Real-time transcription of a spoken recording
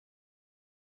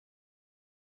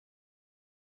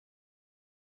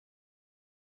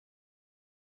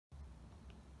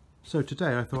So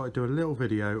today I thought I'd do a little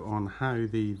video on how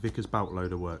the Vickers bout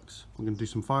loader works. I'm going to do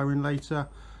some firing later,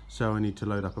 so I need to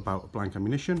load up about blank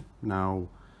ammunition. Now,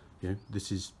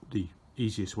 this is the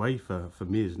easiest way for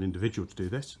me as an individual to do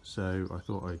this, so I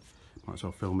thought I might as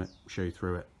well film it, show you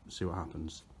through it, see what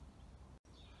happens.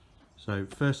 So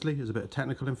firstly, there's a bit of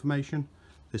technical information.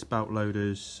 This bout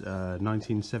loader's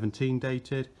 1917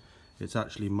 dated. It's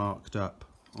actually marked up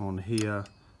on here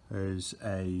as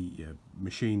a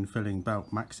machine filling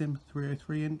bout Maxim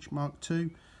 303 inch Mark II,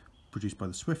 produced by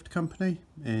the Swift company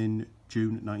in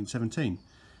June 1917.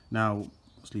 Now,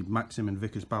 obviously Maxim and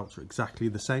Vickers bouts are exactly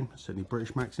the same, certainly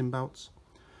British Maxim bouts,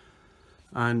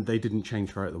 and they didn't change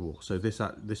throughout the war. So this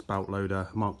bout loader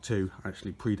Mark II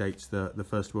actually predates the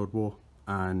First World War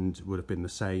and would have been the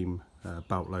same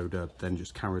bout loader, then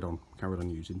just carried on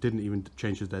using. Didn't even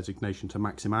change the designation to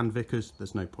Maxim and Vickers.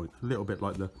 There's no point. A little bit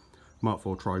like the Mark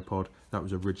IV tripod, that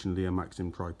was originally a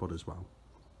Maxim tripod as well.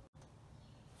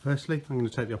 Firstly, I'm going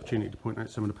to take the opportunity to point out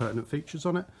some of the pertinent features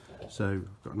on it. So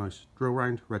I've got a nice drill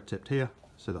round, red tipped here,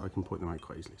 so that I can point them out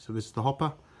quite easily. So this is the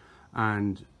hopper,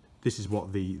 and this is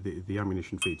what the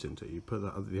ammunition feeds into. You put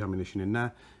the ammunition in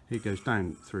there, it goes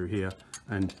down through here,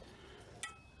 and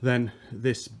then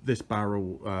this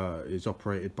barrel is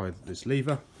operated by this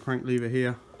lever, crank lever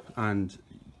here, and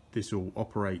this all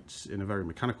operates in a very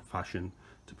mechanical fashion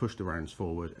to push the rounds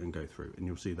forward and go through, and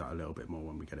you'll see that a little bit more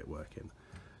when we get it working.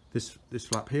 This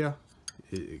flap here,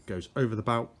 it goes over the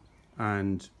bout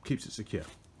and keeps it secure.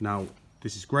 Now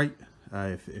this is great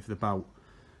if the bout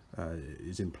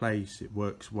is in place, it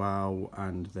works well,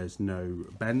 and there's no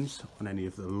bends on any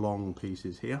of the long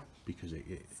pieces here, because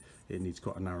it needs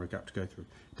quite a narrow gap to go through.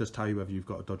 It does tell you whether you've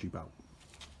got a dodgy bout.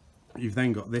 You've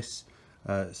then got this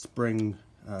spring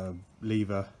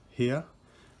lever here.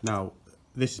 Now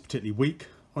this is particularly weak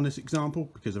on this example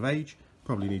because of age,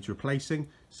 probably needs replacing.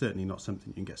 Certainly not something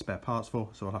you can get spare parts for,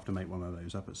 so I'll have to make one of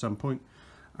those up at some point.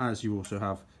 As you also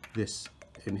have this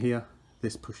in here,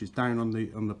 this pushes down on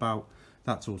the bout.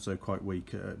 That's also quite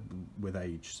weak with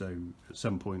age, so at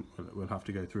some point we'll have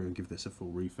to go through and give this a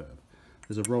full refurb.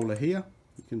 There's a roller here,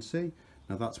 you can see.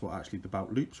 Now that's what actually the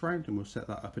bout loops round, and we'll set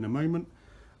that up in a moment.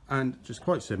 And just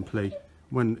quite simply,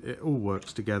 when it all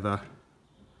works together,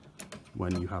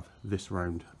 when you have this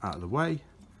round out of the way,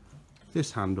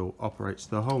 this handle operates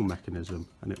the whole mechanism,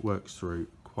 and it works through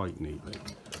quite neatly.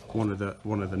 One of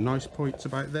the nice points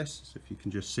about this is, if you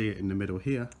can just see it in the middle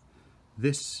here,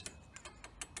 this,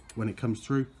 when it comes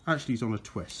through, actually is on a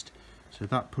twist, so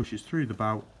that pushes through the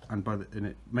bout, and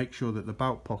it makes sure that the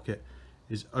bout pocket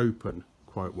is open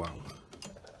quite well.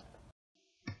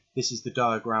 This is the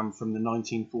diagram from the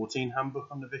 1914 handbook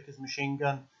on the Vickers machine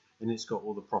gun, and it's got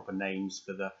all the proper names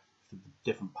for the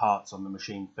different parts on the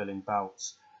machine filling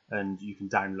bouts, and you can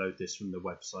download this from the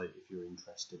website if you're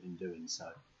interested in doing so.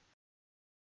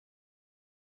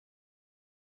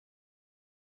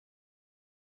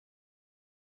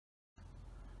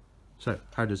 So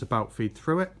how does a bout feed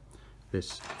through it?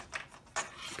 This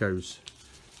goes,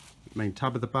 main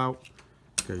tab of the bout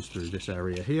goes through this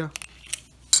area here,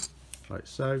 like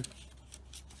so,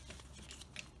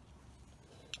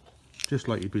 just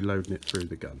like you'd be loading it through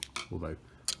the gun, although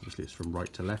obviously it's from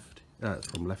right to left,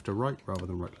 from left to right rather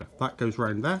than right to left. That goes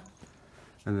round there,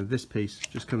 and then this piece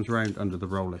just comes round under the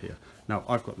roller here. Now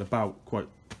I've got the bout quite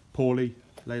poorly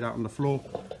laid out on the floor.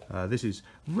 This is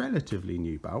relatively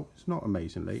new bout, it's not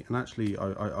amazingly, and actually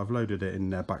I've loaded it in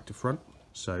there back to front,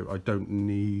 so I don't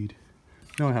need,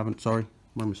 no I haven't, sorry,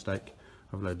 my mistake.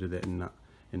 I've loaded it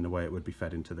in the way it would be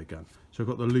fed into the gun. So I've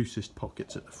got the loosest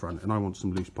pockets at the front, and I want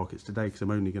some loose pockets today because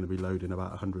I'm only going to be loading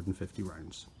about 150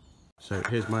 rounds. So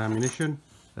here's my ammunition.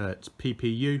 It's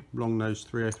PPU, long nose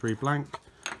 303 blank.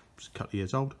 It's a couple of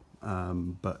years old,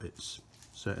 but it's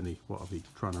certainly what I'll be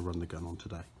trying to run the gun on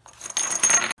today.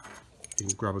 You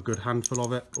can grab a good handful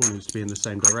of it, all needs to be in the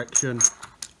same direction.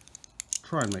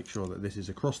 Try and make sure that this is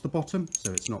across the bottom,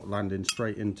 so it's not landing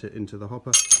straight into the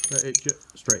hopper, but it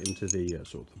just straight into the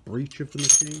sort of the breech of the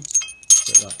machine.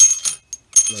 So that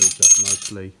loads up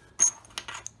nicely.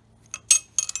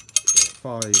 So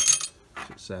 5,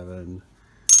 6, 7,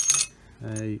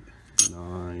 8,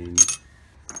 9,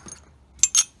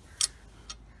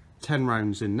 10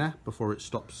 rounds in there before it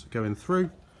stops going through,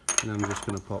 and then I'm just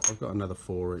going to pop, I've got another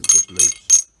 4 inch just loose,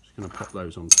 just going to pop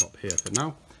those on top here for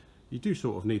now. You do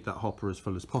sort of need that hopper as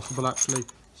full as possible actually,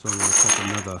 so I'm going to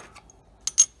pop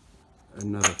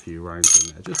another few rounds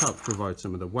in there. Just helps provide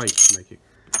some of the weight to make it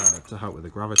to help with the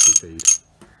gravity feed.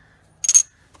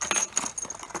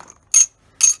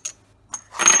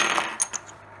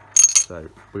 So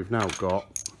we've now got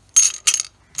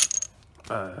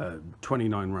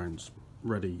 29 rounds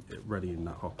ready in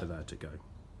that hopper there to go.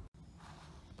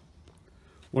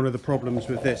 One of the problems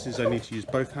with this is I need to use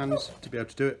both hands to be able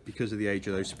to do it because of the age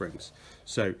of those springs.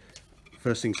 So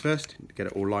first things first, get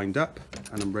it all lined up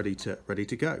and I'm ready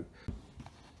to go.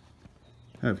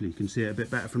 Hopefully you can see it a bit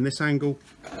better from this angle.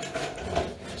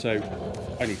 So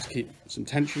I need to keep some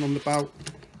tension on the belt,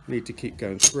 I need to keep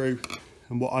going through,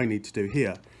 and what I need to do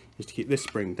here is to keep this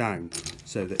spring down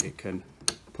so that it can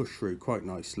push through quite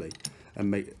nicely,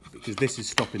 and because this is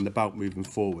stopping the belt moving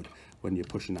forward when you're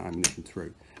pushing that ammunition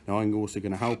through. Now I'm also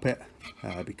going to help it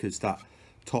because that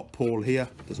top pawl here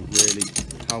doesn't really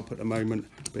help at the moment,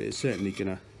 but it's certainly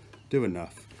going to do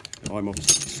enough. Now, I'm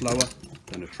obviously slower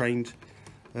than a trained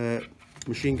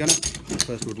machine gunner in the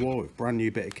First World War with a brand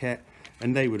new bit of kit,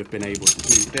 and they would have been able to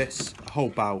do this a whole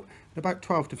bout in about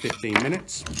 12 to 15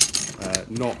 minutes.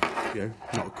 Not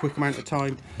a quick amount of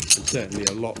time, and certainly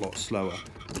a lot slower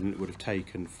than it would have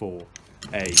taken for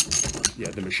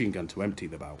the machine gun to empty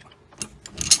the belt.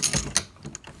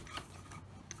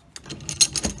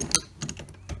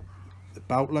 The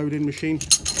belt loading machine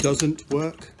doesn't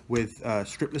work with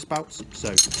stripless belts,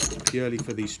 so purely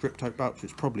for these strip type belts,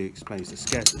 which probably explains the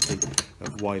scarcity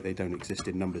of why they don't exist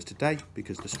in numbers today,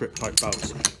 because the strip type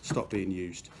belts stopped being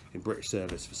used in British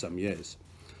service for some years.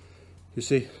 You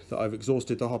see that I've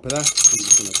exhausted the hopper there. I'm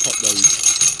just going to pop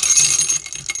those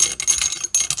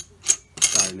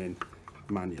down in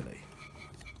manually.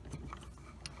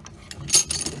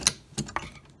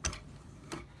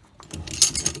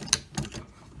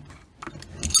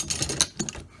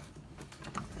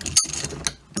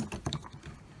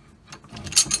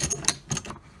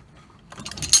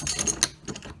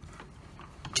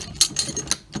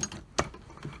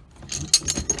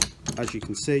 As you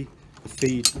can see, the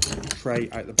feed tray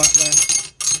out the back there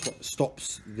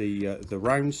stops the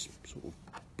rounds sort of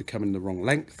becoming the wrong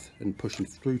length and pushing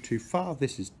through too far.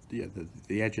 This is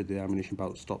the edge of the ammunition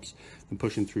belt stops them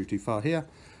pushing through too far here,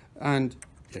 and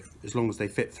as long as they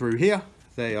fit through here,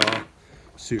 they are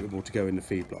suitable to go in the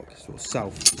feed block. Sort of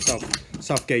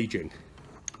self gauging.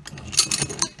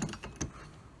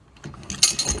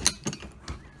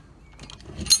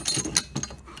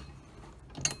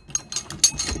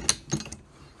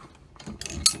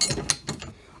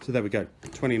 So there we go,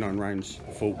 29 rounds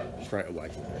full straight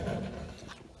away.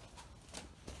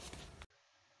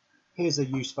 Here's a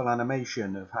useful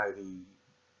animation of how the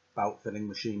belt filling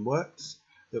machine works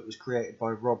that was created by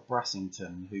Rob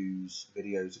Brassington, whose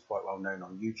videos are quite well known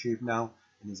on YouTube now,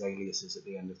 and his alias is at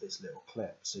the end of this little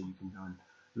clip, so you can go and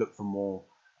look for more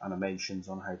animations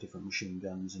on how different machine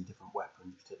guns and different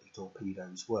weapons, particularly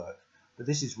torpedoes, work. But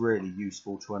this is really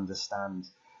useful to understand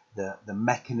the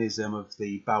mechanism of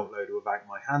the belt loader without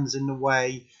my hands in the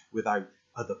way, without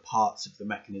other parts of the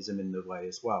mechanism in the way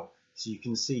as well. So you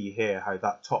can see here how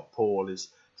that top pawl is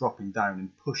dropping down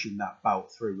and pushing that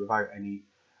belt through without any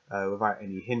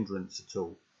hindrance at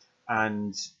all.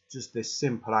 And just this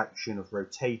simple action of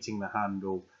rotating the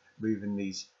handle, moving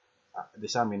this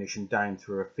ammunition down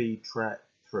through a feed tray,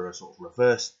 through a sort of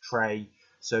reverse tray,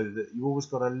 so that you always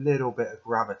got a little bit of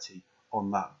gravity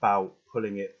on that belt,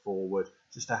 pulling it forward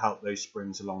just to help those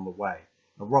springs along the way.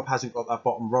 Now Rob hasn't got that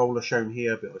bottom roller shown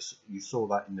here, but you saw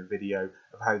that in the video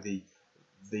of how the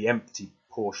empty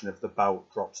portion of the belt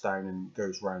drops down and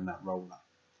goes around that roller.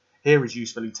 Here is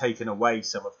usefully taken away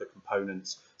some of the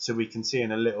components, so we can see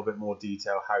in a little bit more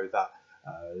detail how that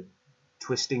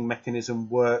twisting mechanism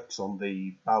works on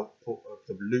the belt of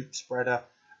the loop spreader,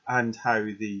 and how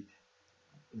the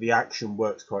action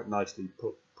works quite nicely,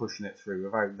 pushing it through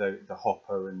without the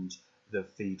hopper and the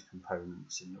feed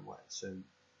components in the way. So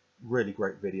really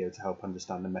great video to help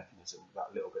understand the mechanism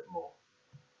that little bit more.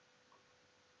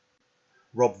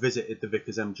 Rob visited the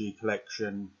Vickers MG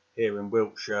collection here in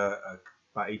Wiltshire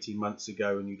about 18 months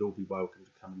ago, and you'd all be welcome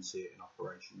to come and see it in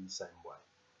operation in the same way.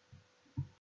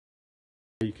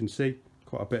 You can see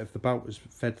quite a bit of the belt was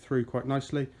fed through quite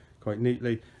nicely, quite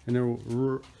neatly, and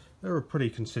they're pretty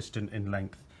consistent in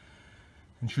length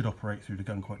and should operate through the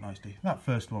gun quite nicely. That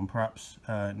first one perhaps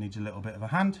needs a little bit of a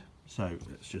hand, so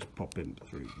let's just pop in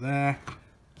through there,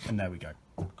 and there we go,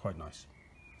 quite nice.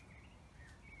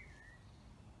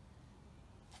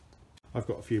 I've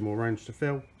got a few more rounds to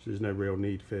fill, so there's no real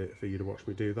need for you to watch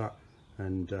me do that,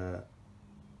 and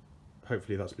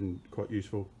hopefully that's been quite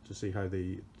useful to see how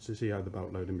the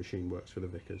belt loading machine works for the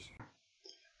Vickers.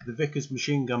 The Vickers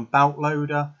machine gun belt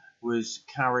loader was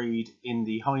carried in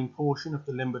the hind portion of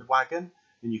the limbered wagon,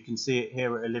 and you can see it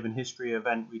here at a Living History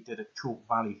event we did at Chalk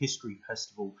Valley History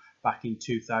Festival back in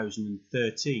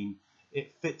 2013.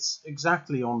 It fits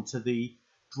exactly onto the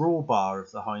drawbar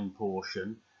of the hind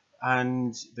portion,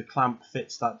 and the clamp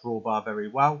fits that drawbar very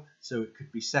well, so it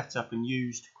could be set up and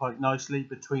used quite nicely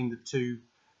between the two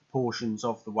portions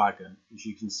of the wagon, as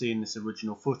you can see in this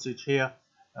original footage here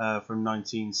from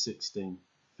 1916,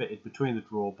 fitted between the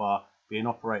drawbar, being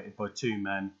operated by 2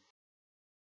 men.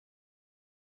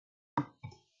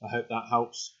 I hope that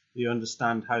helps you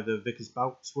understand how the Vickers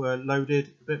belts were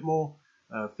loaded a bit more.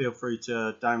 Feel free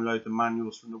to download the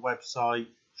manuals from the website,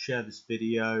 share this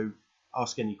video,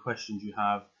 ask any questions you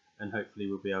have, and hopefully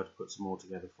we'll be able to put some more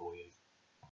together for you.